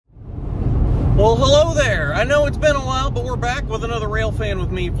Well, hello there. I know it's been a while, but we're back with another Railfan with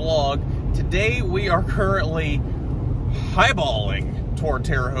Me vlog. Today we are currently highballing toward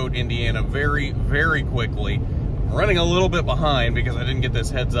Terre Haute, Indiana very, very quickly. I'm running a little bit behind because I didn't get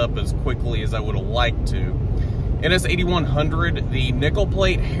this heads up as quickly as I would have liked to. NS 8100, the nickel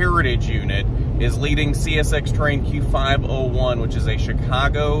plate heritage unit, is leading CSX train Q501, which is a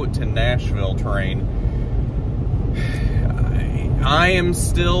Chicago to Nashville train. I am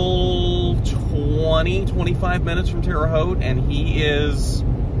still 20-25 minutes from Terre Haute, and he is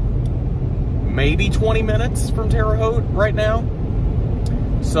maybe 20 minutes from Terre Haute right now.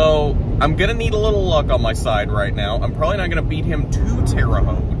 So I'm gonna need a little luck on my side right now. I'm probably not gonna beat him to Terre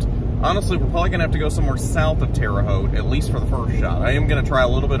Haute. Honestly, we're probably gonna have to go somewhere south of Terre Haute, at least for the first shot. I am gonna try a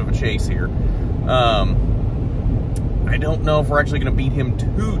little bit of a chase here. I don't know if we're actually gonna beat him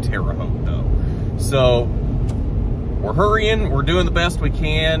to Terre Haute though. So we're hurrying, we're doing the best we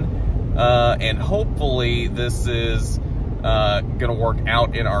can, and hopefully this is gonna work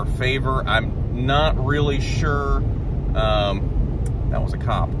out in our favor. I'm not really sure. That was a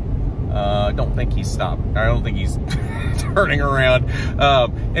cop. I don't think he's stopped. I don't think he's turning around.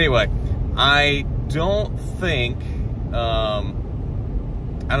 Anyway, I don't think, I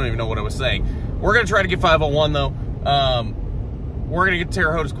don't even know what I was saying. We're gonna try to get 501 though. We're gonna get to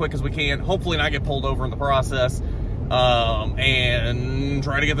Terre Haute as quick as we can, hopefully not get pulled over in the process, and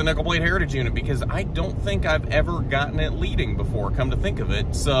try to get the nickel plate heritage unit, because I don't think I've ever gotten it leading before, come to think of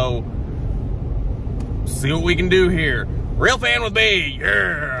it. So, see what we can do here. Railfan with me,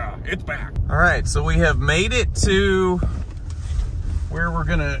 yeah, it's back. All right, so we have made it to where we're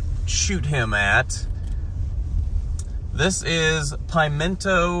gonna shoot him at. This is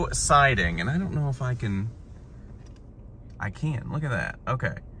Pimento siding, and I don't know if I can, look at that,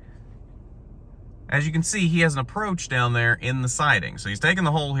 okay. As you can see, he has an approach down there in the siding. So he's taking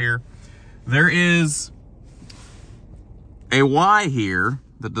the hole here. There is a Y here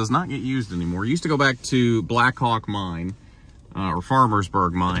that does not get used anymore. It used to go back to Black Hawk Mine, or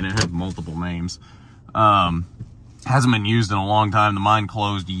Farmersburg Mine. It had multiple names. Hasn't been used in a long time. The mine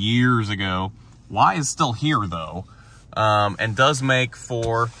closed years ago. Y is still here though, and does make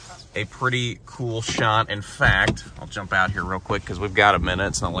for a pretty cool shot. In fact, I'll jump out here real quick because we've got a minute.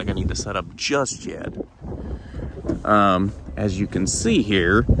 It's not like I need to set up just yet. As you can see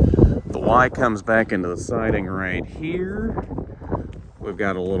here, the Y comes back into the siding right here. We've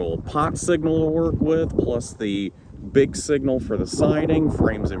got a little pot signal to work with, plus the big signal for the siding.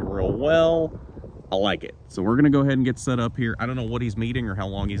 Frames him real well. I like it. So we're gonna go ahead and get set up here. I don't know what he's meeting or how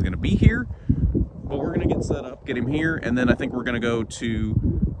long he's gonna be here, but we're gonna get set up, get him here, and then I think we're gonna go to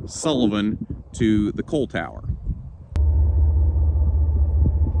Sullivan to the coal tower.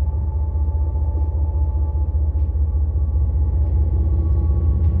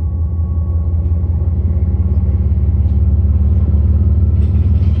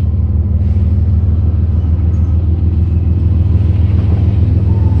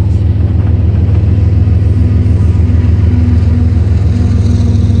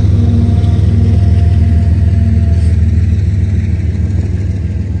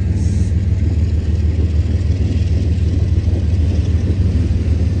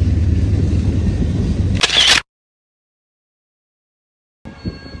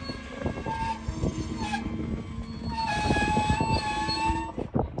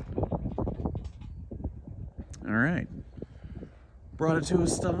 All right, brought it to a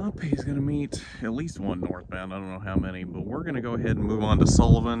stop. He's gonna meet at least one northbound. I don't know how many, but we're gonna go ahead and move on to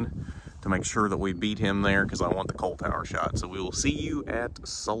Sullivan to make sure that we beat him there, because I want the coal tower shot. So we will see you at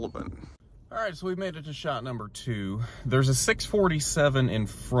Sullivan. All right, so we made it to shot number 2. There's a 647 in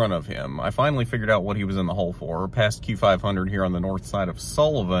front of him. I finally figured out what he was in the hole for. Past Q500 here on the north side of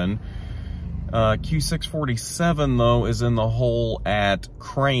Sullivan. Q647 though is in the hole at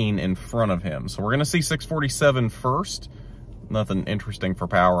Crane in front of him. So we're gonna see 647 first. Nothing interesting for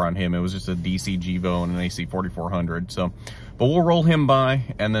power on him. It was just a DC GVO and an AC 4400. So, but we'll roll him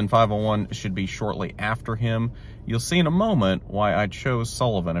by, and then 501 should be shortly after him. You'll see in a moment why I chose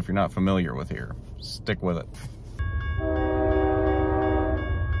Sullivan if you're not familiar with here. Stick with it.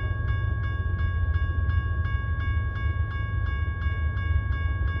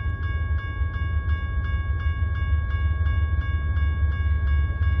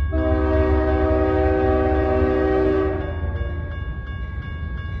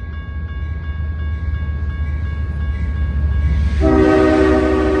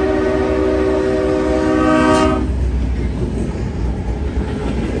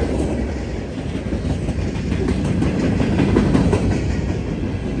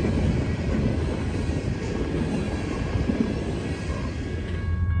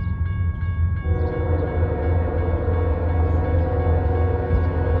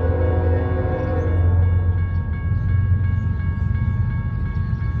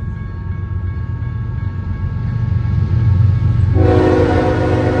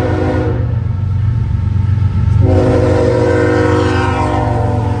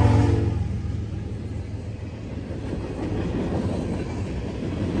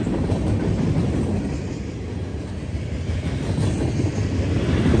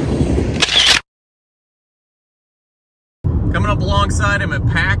 Coming up alongside him at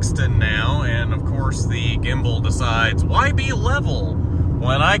Paxton now, and of course the gimbal decides, why be level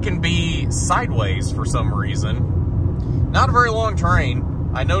when I can be sideways for some reason? Not a very long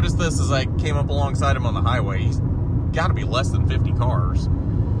train. I noticed this as I came up alongside him on the highway. He's got to be less than 50 cars.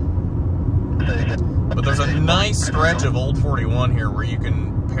 But there's a nice stretch of Old 41 here where you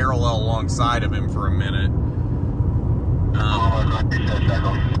can parallel alongside of him for a minute.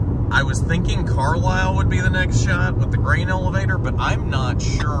 I was thinking Carlisle would be the next shot with the grain elevator, but I'm not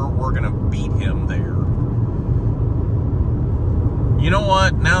sure we're going to beat him there. You know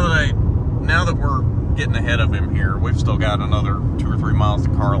what? Now that we're getting ahead of him here, we've still got another 2 or 3 miles to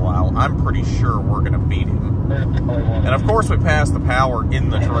Carlisle. I'm pretty sure we're going to beat him. And of course we passed the power in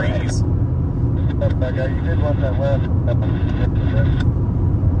the trees. You did want that left.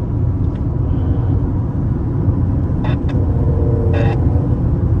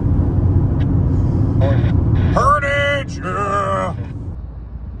 Heritage! Yeah.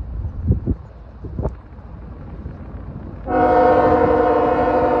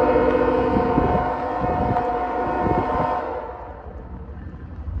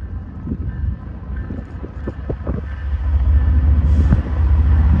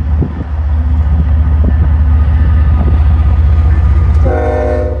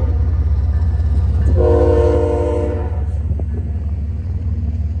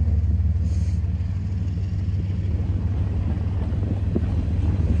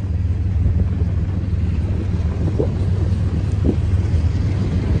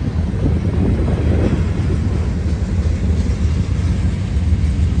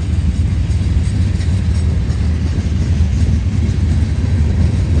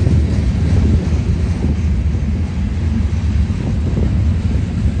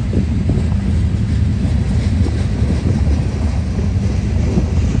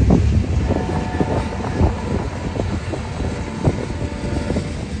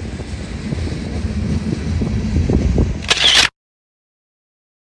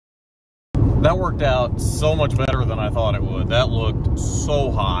 That worked out so much better than I thought it would. That looked so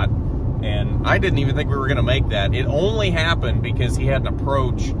hot, and I didn't even think we were going to make that. It only happened because he had an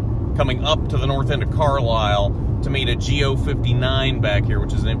approach coming up to the north end of Carlisle to meet a GO59 back here,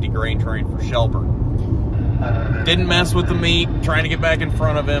 which is an empty grain train for Shelburne. Didn't mess with the meat, trying to get back in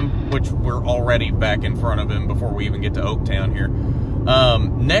front of him, which we're already back in front of him before we even get to Oaktown here.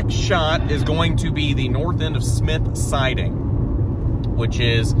 Next shot is going to be the north end of Smith Siding, which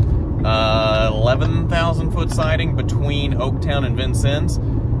is 11,000 foot siding between Oaktown and Vincennes.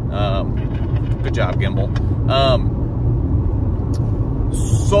 Good job, gimbal.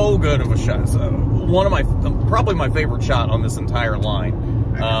 So good of a shot. One of my, probably my favorite shot on this entire line.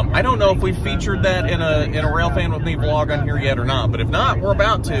 I don't know if we featured that in a Railfan with me vlog on here yet or not, but if not, we're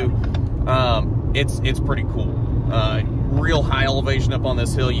about to. It's pretty cool. Real high elevation up on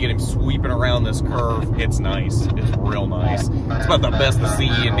this hill. You get him sweeping around this curve. It's nice. It's real nice. It's about the best the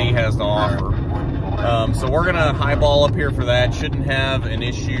CE&D has to offer. So we're gonna highball up here for that. Shouldn't have an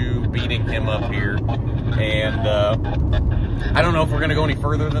issue beating him up here. And I don't know if we're gonna go any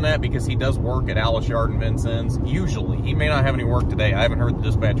further than that because he does work at Alice Yard and Vincennes. Usually, he may not have any work today. I haven't heard the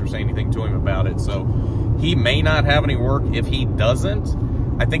dispatcher say anything to him about it. So he may not have any work. If he doesn't,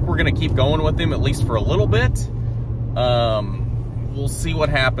 I think we're gonna keep going with him at least for a little bit. We'll see what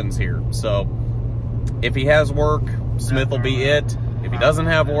happens here. So if he has work, Smith will be it. If he doesn't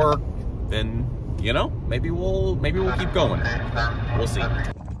have work, then, you know, maybe we'll keep going. We'll see.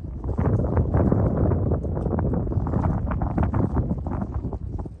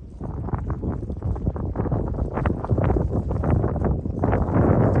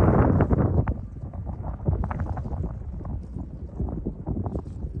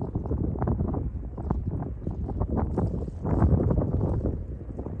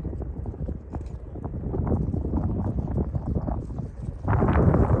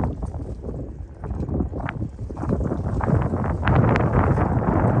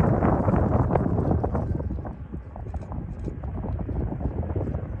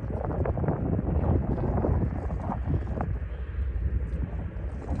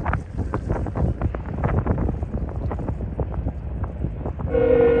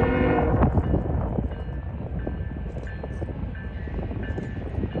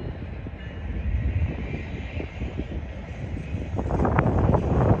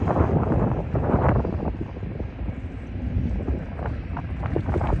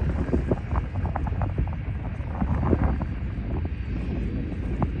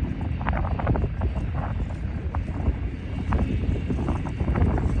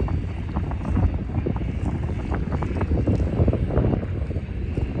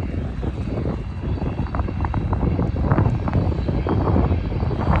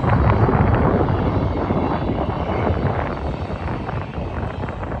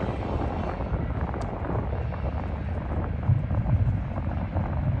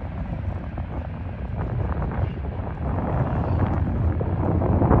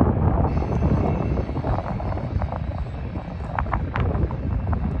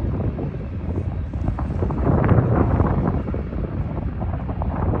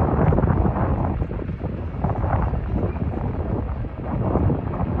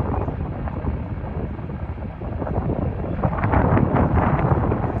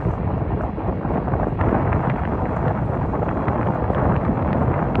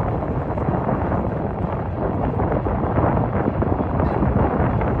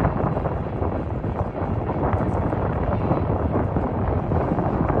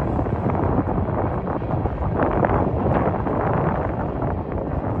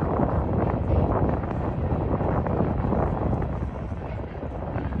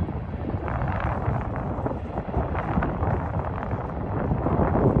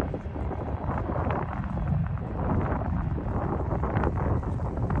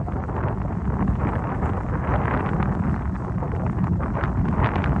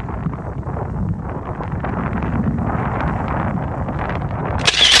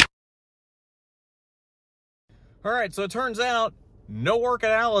 All right, so it turns out no work at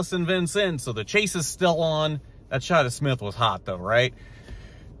Alice in Vincennes, so the chase is still on. That shot of Smith was hot though, right?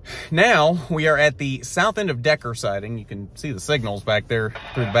 Now we are at the south end of Decker sighting. You can see the signals back there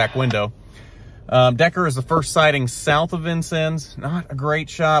through the back window. Decker is the first sighting south of Vincennes. Not a great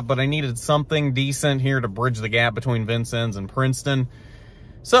shot, but I needed something decent here to bridge the gap between Vincennes and Princeton.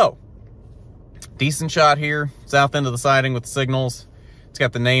 So, decent shot here, south end of the sighting with the signals. It's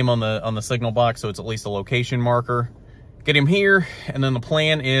got the name on the signal box, so it's at least a location marker. Get him here, and then the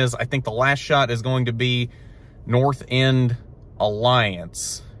plan is, I think the last shot is going to be North End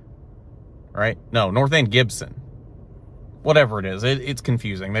Alliance, right? No, North End Gibson. Whatever it is, it's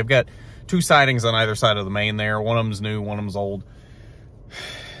confusing. They've got two sightings on either side of the main there. One of them's new, one of them's old.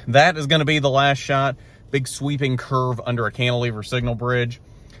 That is going to be the last shot. Big sweeping curve under a cantilever signal bridge.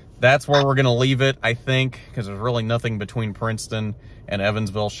 That's where we're going to leave it, I think, because there's really nothing between Princeton and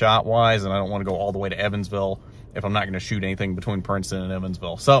Evansville shot-wise, and I don't want to go all the way to Evansville if I'm not going to shoot anything between Princeton and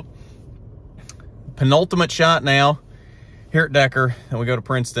Evansville. So, penultimate shot now here at Decker, and we go to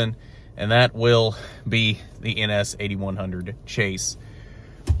Princeton, and that will be the NS 8100 chase.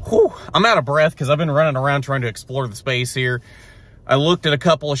 Whew, I'm out of breath because I've been running around trying to explore the space here. I looked at a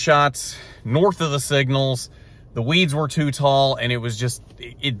couple of shots north of the signals. The weeds were too tall, and it was just,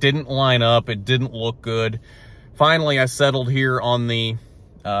 it didn't line up. It didn't look good. Finally, I settled here on the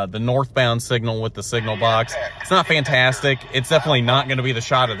northbound signal with the signal box. It's not fantastic. It's definitely not going to be the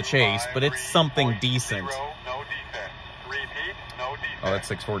shot of the chase, but it's something decent. Oh, that's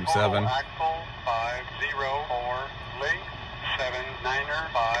 647.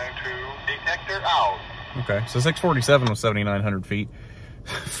 Okay, so 647 was 7,900 feet.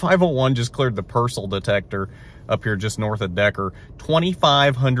 501 just cleared the Purcell detector up here just north of Decker.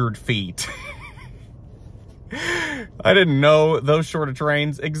 2,500 feet. I didn't know those short of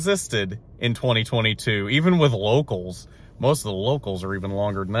trains existed in 2022, even with locals. Most of the locals are even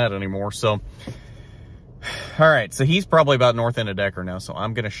longer than that anymore. So, all right, so he's probably about north end of Decker now, so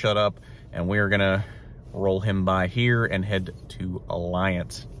I'm going to shut up, and we are going to roll him by here and head to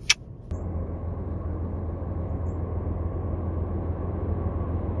Alliance.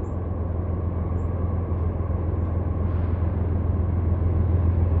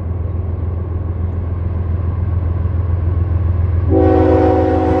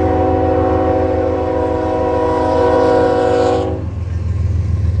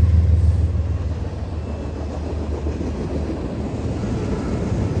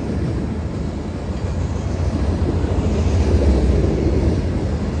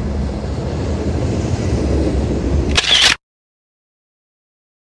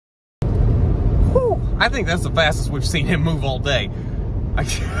 I think that's the fastest we've seen him move all day. I'm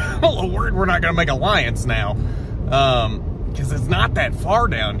a little worried we're not going to make Alliance now, because it's not that far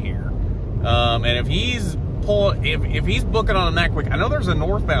down here. And if he's if he's booking on that quick, I know there's a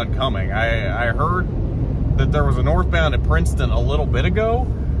northbound coming. I heard that there was a northbound at Princeton a little bit ago.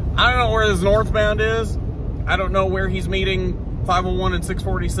 I don't know where this northbound is. I don't know where he's meeting 501 and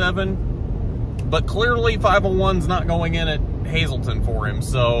 647, but clearly 501's not going in at Hazleton for him,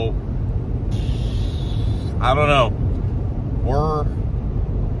 so I don't know.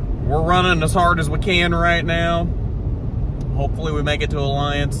 We're running as hard as we can right now. Hopefully we make it to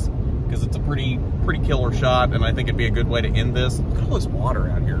Alliance, because it's a pretty killer shot, and I think it'd be a good way to end this. Look at all this water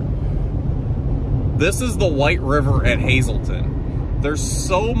out here. This is the White River at Hazleton. There's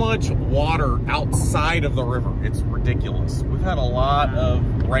so much water outside of the river. It's ridiculous. We've had a lot of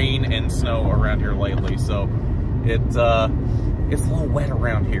rain and snow around here lately, so it's a little wet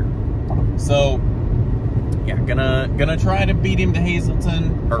around here. So yeah, gonna try to beat him to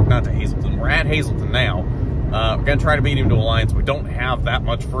Hazleton, or not to Hazleton. We're at Hazleton now. We're gonna try to beat him to Alliance. We don't have that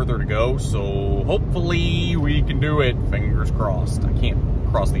much further to go, so hopefully we can do it. Fingers crossed. I can't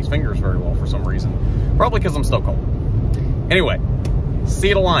cross these fingers very well for some reason. Probably because I'm still cold. Anyway, see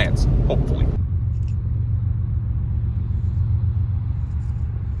you at Alliance, hopefully.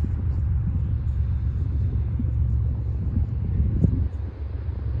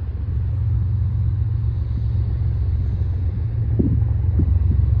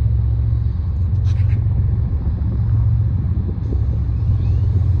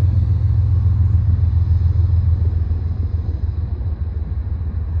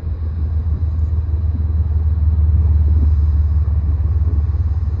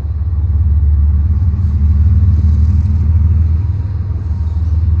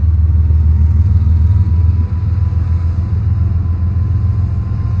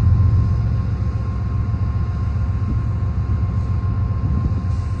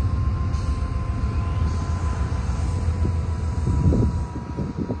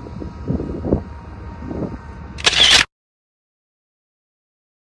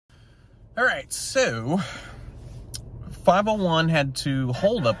 All right, so 501 had to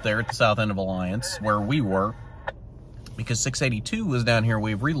hold up there at the south end of Alliance where we were because 682 was down here.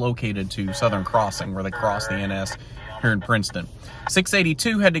 We've relocated to Southern Crossing where they cross the NS here in Princeton.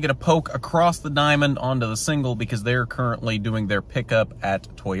 682 had to get a poke across the diamond onto the single because they're currently doing their pickup at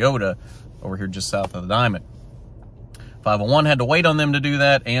Toyota over here just south of the diamond. 501 had to wait on them to do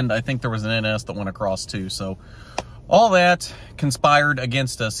that, and I think there was an NS that went across too. So all that conspired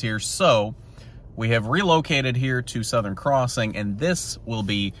against us here. So we have relocated here to Southern Crossing, and this will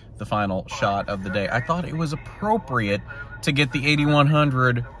be the final shot of the day. I thought it was appropriate to get the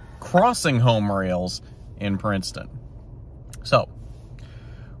 8100 crossing home rails in Princeton. So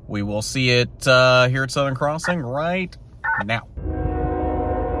we will see it here at Southern Crossing right now.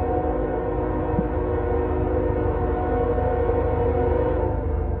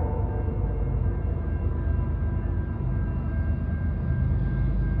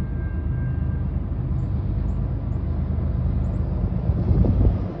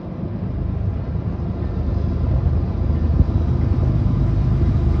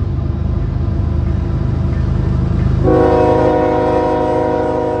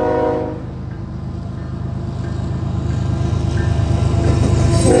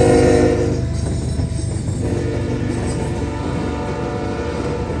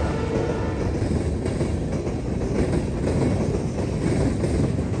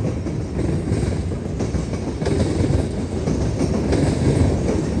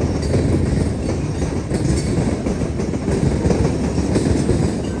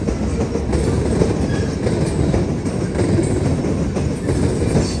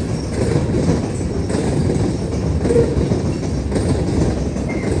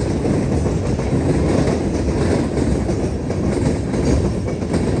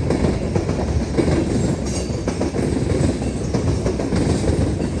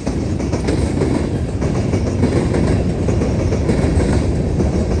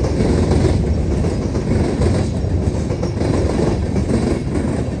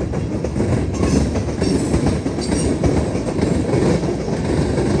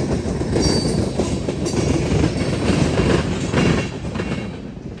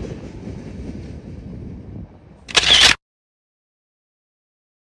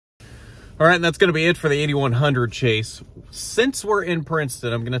 All right, and that's going to be it for the 8100 chase. Since we're in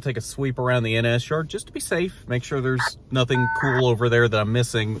Princeton, I'm going to take a sweep around the NS yard just to be safe. Make sure there's nothing cool over there that I'm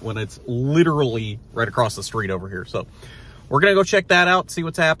missing when it's literally right across the street over here. So we're going to go check that out, see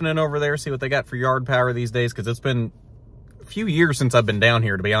what's happening over there, see what they got for yard power these days, because it's been a few years since I've been down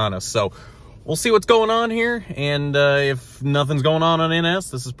here, to be honest. So we'll see what's going on here, and if nothing's going on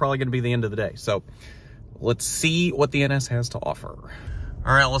NS, this is probably going to be the end of the day. So let's see what the NS has to offer.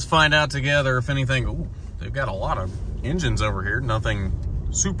 All right, let's find out together if anything. Ooh, they've got a lot of engines over here. Nothing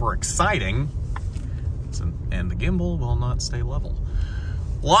super exciting. And the gimbal will not stay level.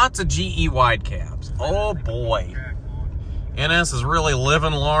 Lots of GE wide cabs. Oh boy. NS is really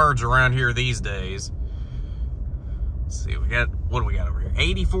living large around here these days. Let's see, what do we got over here?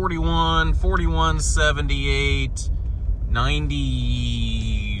 8041, 4178,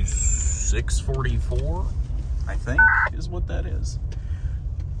 9644, I think is what that is.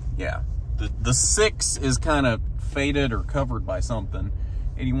 Yeah, the 6 is kind of faded or covered by something.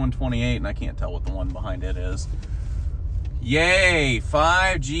 8128, and I can't tell what the one behind it is. Yay,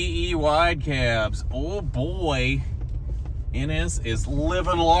 5 GE wide cabs. Oh boy, NS is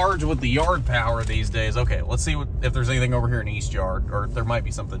living large with the yard power these days. Okay, let's see if there's anything over here in East Yard, or if there might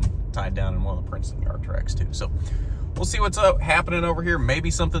be something tied down in one of the Princeton yard tracks too. So we'll see what's happening over here. Maybe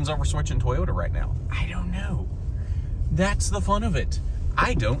something's over switching Toyota right now. I don't know. That's the fun of it.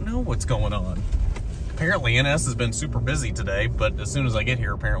 I don't know what's going on. Apparently NS has been super busy today, but as soon as I get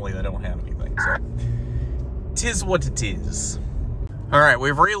here, apparently they don't have anything. So, 'tis what it is. All right,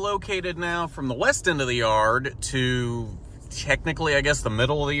 we've relocated now from the west end of the yard to technically, I guess, the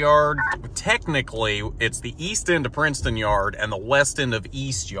middle of the yard. Technically, it's the east end of Princeton yard and the west end of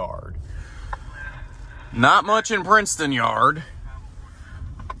East yard. Not much in Princeton yard.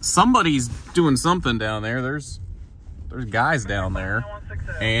 Somebody's doing something down there. There's guys down there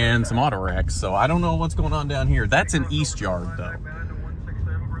and some auto wrecks, so I don't know what's going on down here. That's in East Yard though.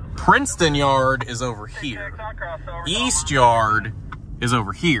 Princeton Yard is over here. East Yard is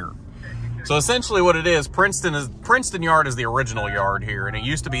over here. So essentially what it is, Princeton Yard is the original yard here, and it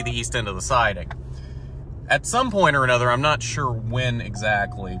used to be the east end of the siding. At some point or another, I'm not sure when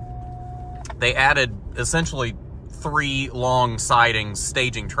exactly, they added essentially 3 long siding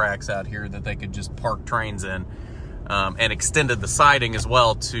staging tracks out here that they could just park trains in. And extended the siding as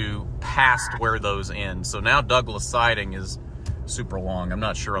well to past where those end. So now Douglas siding is super long. I'm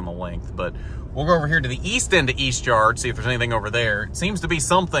not sure on the length, but we'll go over here to the east end of East Yard, see if there's anything over there. It seems to be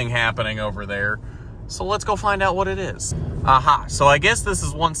something happening over there. So let's go find out what it is. Aha, so I guess this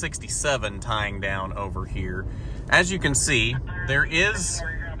is 167 tying down over here. As you can see, there's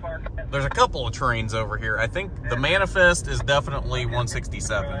a couple of trains over here. I think the manifest is definitely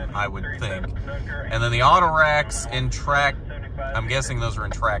 167, I would think. And then the auto racks in track, I'm guessing those are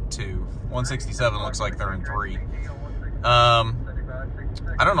in track 2. 167 looks like they're in 3. I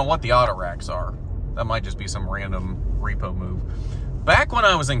don't know what the auto racks are. That might just be some random repo move. Back when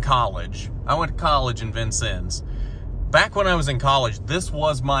I was in college, I went to college in Vincennes. Back when I was in college, this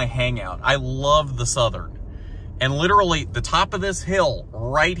was my hangout. I loved the Southern. And literally, the top of this hill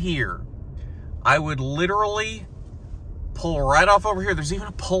right here, I would literally pull right off over here. There's even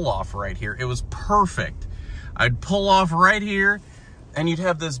a pull-off right here. It was perfect. I'd pull off right here, and you'd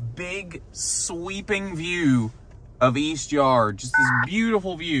have this big, sweeping view of East Yard. Just this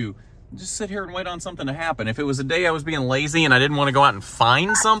beautiful view. Just sit here and wait on something to happen. If it was a day I was being lazy and I didn't want to go out and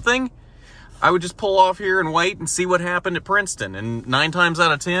find something, I would just pull off here and wait and see what happened at Princeton. And 9 times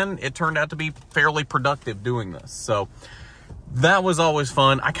out of 10, it turned out to be fairly productive doing this. So that was always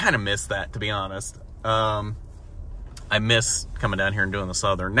fun. I kind of miss that, to be honest. I miss coming down here and doing the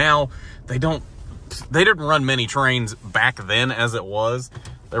Southern. Now, they didn't run many trains back then as it was.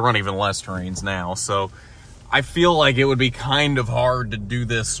 They run even less trains now. So I feel like it would be kind of hard to do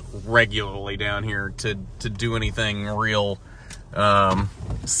this regularly down here, to do anything real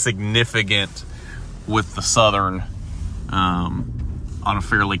significant with the Southern on a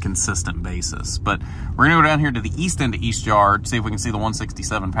fairly consistent basis. But we're gonna go down here to the east end of East Yard, see if we can see the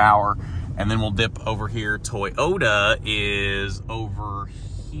 167 power, and then we'll dip over here. Toyota is over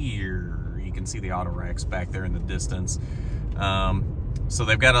here. You can see the auto racks back there in the distance. So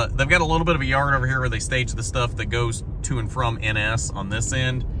they've got a little bit of a yard over here where they stage the stuff that goes to and from NS on this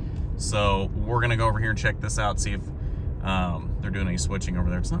end. So we're gonna go over here and check this out, see if they're doing any switching over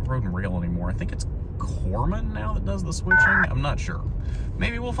there. It's not Road and Rail anymore. I think it's Corman now that does the switching. I'm not sure.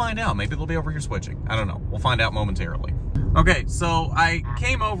 Maybe we'll find out. Maybe they'll be over here switching. I don't know. We'll find out momentarily. Okay, so I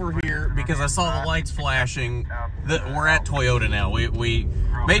came over here because I saw the lights flashing. We're at Toyota now. We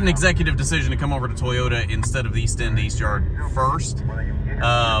made an executive decision to come over to Toyota instead of the East End East Yard first.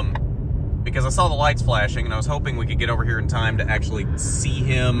 Because I saw the lights flashing and I was hoping we could get over here in time to actually see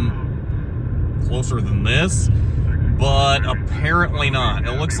him closer than this, but apparently not.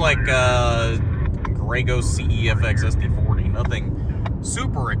 It looks like Grago CEFX SD40. Nothing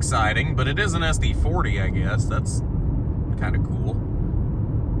super exciting, but it is an SD40, I guess. That's kind of cool.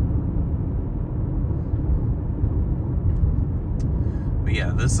 But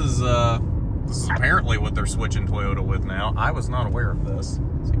yeah, this is apparently what they're switching Toyota with now. I was not aware of this.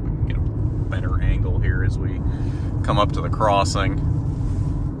 Let's see if we can get a better angle here as we come up to the crossing.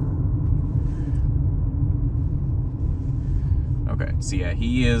 Okay, so yeah,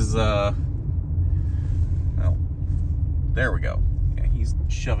 he is, well, there we go. Yeah, he's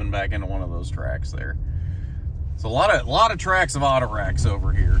shoving back into one of those tracks there. So a lot of tracks of auto racks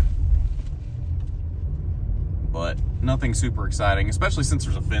over here, but nothing super exciting, especially since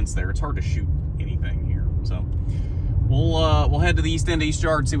there's a fence there. It's hard to shoot anything here. So we'll head to the east end of East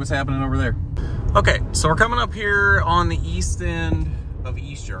Yard and see what's happening over there. Okay, so we're coming up here on the east end of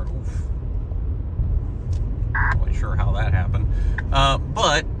East Yard. Oof. Not quite sure how that happened,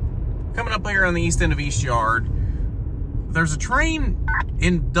 but coming up here on the east end of East Yard, there's a train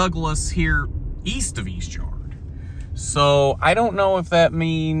in Douglas here east of East Yard. So I don't know if that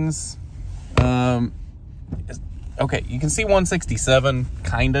means, okay, you can see 167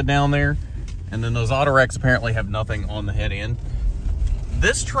 kind of down there, and then those auto racks apparently have nothing on the head end.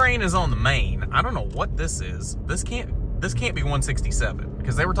 This train is on the main. I don't know what this is. This can't be 167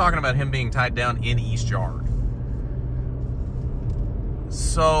 because they were talking about him being tied down in East Yard.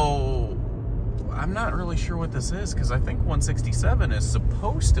 So I'm not really sure what this is, because I think 167 is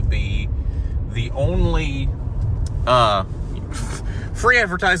supposed to be the only free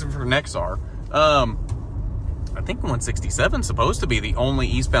advertisement for Nexar. I think 167 is supposed to be the only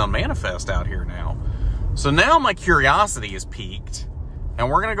eastbound manifest out here now. So now my curiosity is piqued, and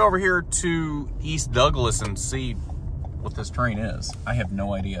we're gonna go over here to East Douglas and see what this train is. I have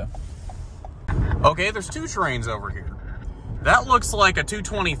no idea. Okay, there's 2 trains over here. That looks like a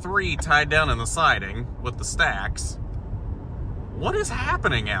 223 tied down in the siding with the stacks. What is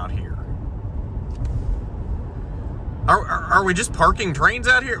happening out here? Are we just parking trains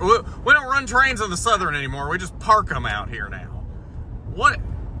out here? We don't run trains on the Southern anymore. We just park them out here now. What?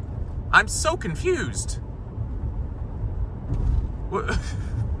 I'm so confused.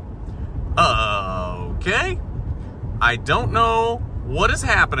 Okay. I don't know what is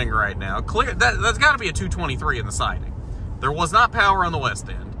happening right now. Clear that's got to be a 223 in the siding. There was not power on the west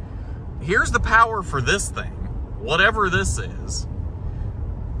end. Here's the power for this thing, whatever this is.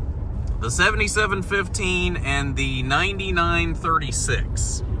 The 7715 and the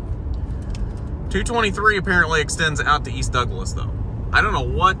 9936. 223 apparently extends out to East Douglas, though. I don't know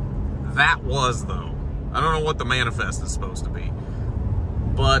what that was, though. I don't know what the manifest is supposed to be.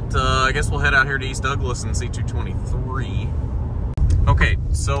 But I guess we'll head out here to East Douglas and see 223. Okay,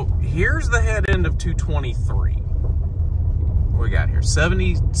 so here's the head end of 223. What we got here?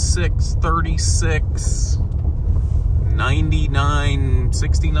 7636,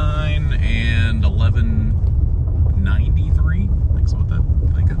 9969, and 1193. I think so. I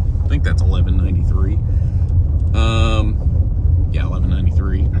think that's 1193. Yeah,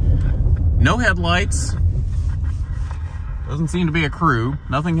 1193. No headlights. Doesn't seem to be a crew.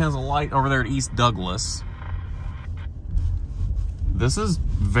 Nothing has a light over there at East Douglas. This is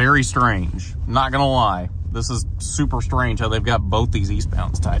very strange. Not gonna lie. This is super strange how they've got both these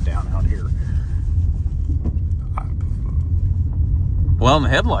eastbounds tied down out here. Well, and the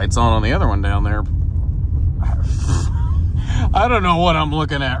headlight's on the other one down there. I don't know what I'm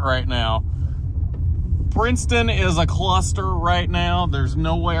looking at right now. Princeton is a cluster right now. There's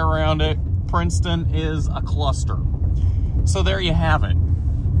no way around it. Princeton is a cluster. So there you have it.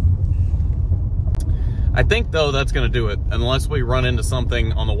 I think, though, that's going to do it, unless we run into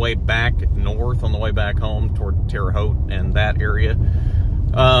something on the way back north, on the way back home toward Terre Haute and that area.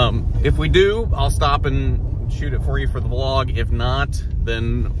 If we do, I'll stop and shoot it for you for the vlog. If not,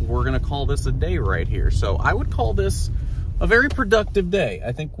 then we're going to call this a day right here. So I would call this a very productive day.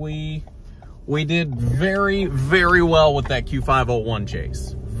 I think we did very, very well with that Q501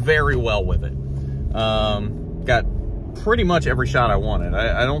 chase. Very well with it. Got pretty much every shot I wanted.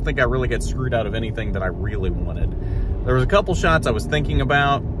 I don't think I really got screwed out of anything that I really wanted. There was a couple shots I was thinking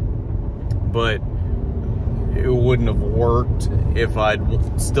about, but it wouldn't have worked if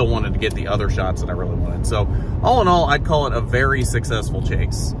I'd still wanted to get the other shots that I really wanted. So all in all, I'd call it a very successful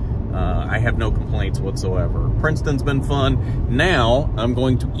chase. I have no complaints whatsoever. Princeton's been fun. Now I'm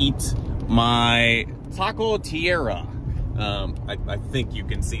going to eat my taco tierra. I think you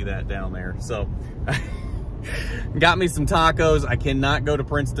can see that down there. So got me some tacos. I cannot go to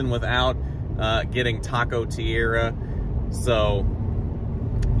Princeton without getting taco tierra. So,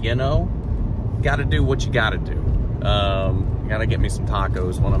 you know, got to do what you got to do. Got to get me some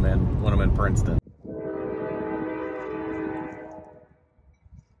tacos when I'm in Princeton.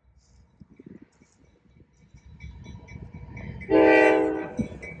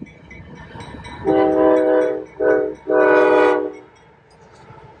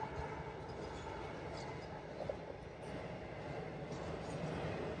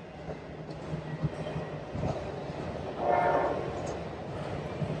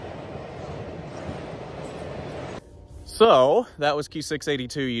 So that was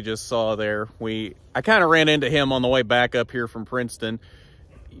Q682 you just saw there. I kind of ran into him on the way back up here from Princeton.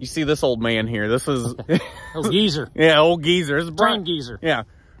 You see this old man here. This is old geezer. Yeah, old geezer. This is Brian Geezer. Yeah,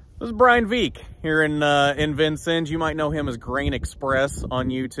 this is Brian Veek here in Vincennes. You might know him as Grain Express on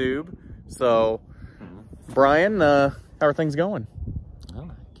YouTube. So, Brian, how are things going?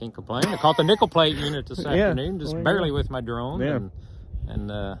 Well, I can't complain. I caught the nickel plate unit this afternoon, just barely with my drone,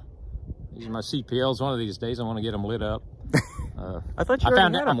 and using my CPLs. One of these days, I want to get them lit up. I thought I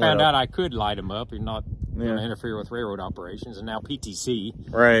found out I could light them up and not going to interfere with railroad operations, and now PTC.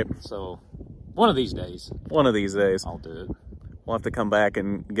 Right. So, one of these days. One of these days. I'll do it. We'll have to come back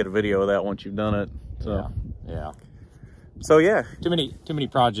and get a video of that once you've done it. So. Yeah. So yeah. Too many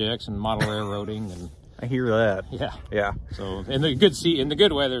projects and model railroading and. I hear that. Yeah. Yeah. So in the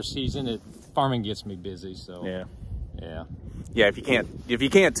good weather season, farming gets me busy. So. Yeah. Yeah. Yeah, if you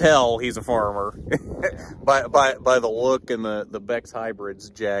can't tell, he's a farmer by the look and the Bex Hybrids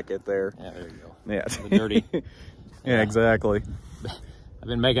jacket there. Yeah, there you go. Yeah, the dirty. Yeah, exactly. I've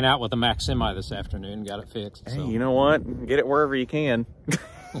been making out with a Mack semi this afternoon. Got it fixed. Hey, so. you know what? Get it wherever you can.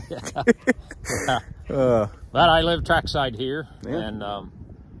 But I live trackside here, and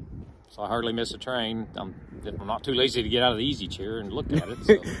so I hardly miss a train. I'm not too lazy to get out of the easy chair and look at it.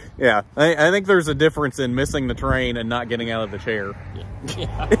 So. Yeah, I think there's a difference in missing the train and not getting out of the chair.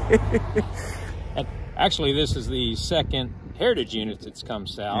 Yeah. And actually, this is the second Heritage unit that's come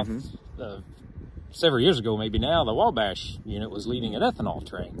south. Several years ago, maybe now, the Wabash unit was leading an ethanol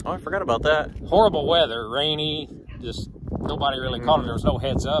train. Oh, I forgot about that. Horrible weather, rainy, just nobody really caught it. There was no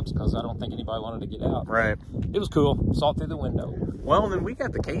heads ups because I don't think anybody wanted to get out. Right. It was cool. Saw it through the window. Well, and then we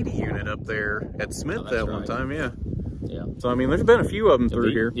got the Katy unit up there at Smith that one time, yeah. Yeah. So, I mean, there's been a few of them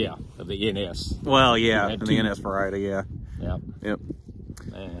through here. Yeah. The the NS. Well, yeah, and the NS variety, yeah. Yep.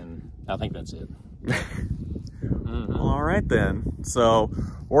 And I think that's it. All right then. So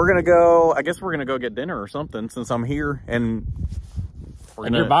we're gonna go. I guess we're gonna go get dinner or something since I'm here, and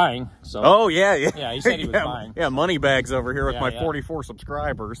you're buying. So. Oh yeah. Yeah, he said he was buying. Yeah, money bags over here with my 44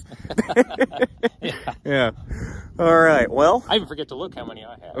 subscribers. Yeah. All right. Well, I even forget to look how many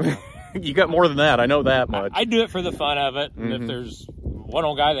I have. You got more than that. I know that much. I do it for the fun of it. And if there's one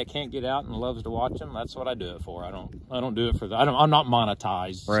old guy that can't get out and loves to watch them, that's what I do it for. I don't do it for the. I'm not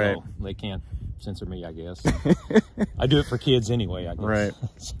monetized, right. So they can't censor me, I guess. I do it for kids anyway, I guess. Right.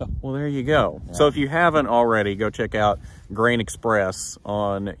 So. Well, there you go. Yeah. So if you haven't already, go check out Grain Express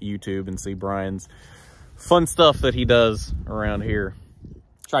on YouTube and see Brian's fun stuff that he does around here.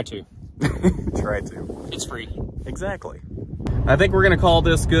 Try to. Try to. It's free. Exactly. I think we're going to call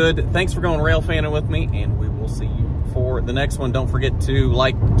this good. Thanks for going Railfanning with me, and we will see you for the next one. Don't forget to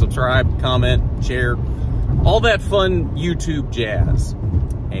like, subscribe, comment, share, all that fun YouTube jazz.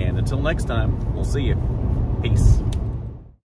 And until next time, we'll see you.